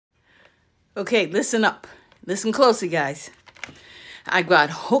Okay, listen up. Listen closely, guys. I got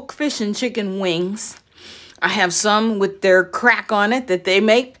hookfish and chicken wings. I have some with their crack on it that they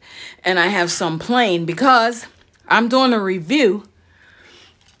make, and I have some plain because I'm doing a review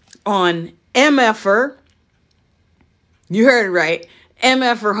on MF'ER. You heard it right.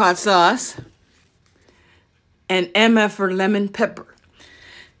 MF'ER hot sauce and MF'ER lemon pepper.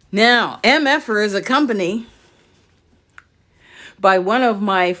 Now, MF'ER is a company by one of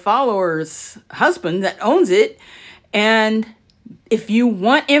my followers' husband that owns it. And if you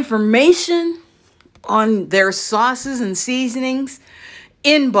want information on their sauces and seasonings,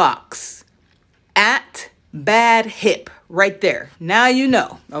 inbox at Bad Hip right there. Now you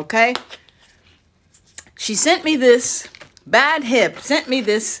know, okay? She sent me this, Bad Hip sent me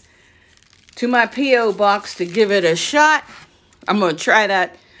this to my P.O. box to give it a shot. I'm going to try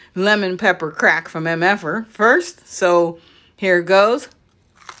that lemon pepper crack from MF'ER first. So here it goes.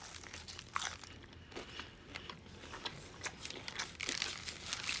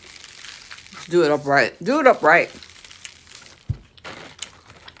 Do it upright. Do it upright.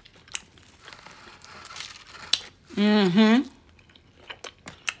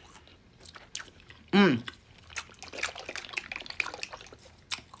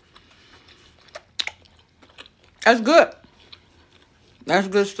 That's good. That's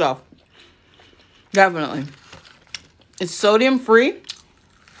good stuff. Definitely. It's sodium free.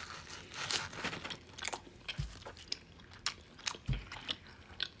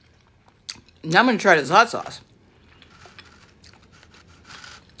 Now I'm going to try this hot sauce.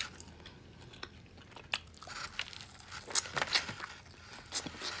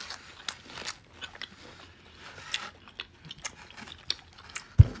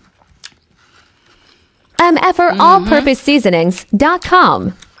 MF'ER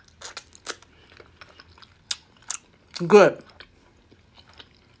allpurposeseasonings.com. Good.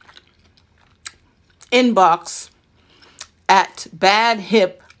 Inbox at Bad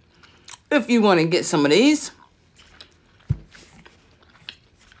Hip if you want to get some of these.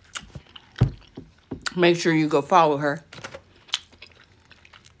 Make sure you go follow her.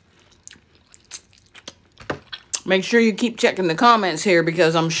 Make sure you keep checking the comments here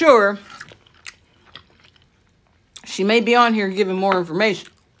because I'm sure she may be on here giving more information.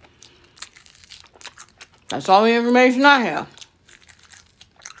 That's all the information I have.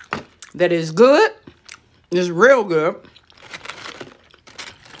 That is good. It's real good.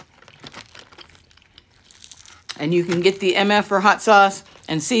 And you can get the MF'ER hot sauce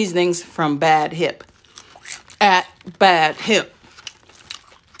and seasonings from Bad Hip. At Bad Hip.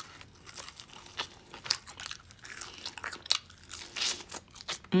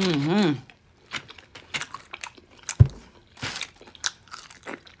 Mm-hmm.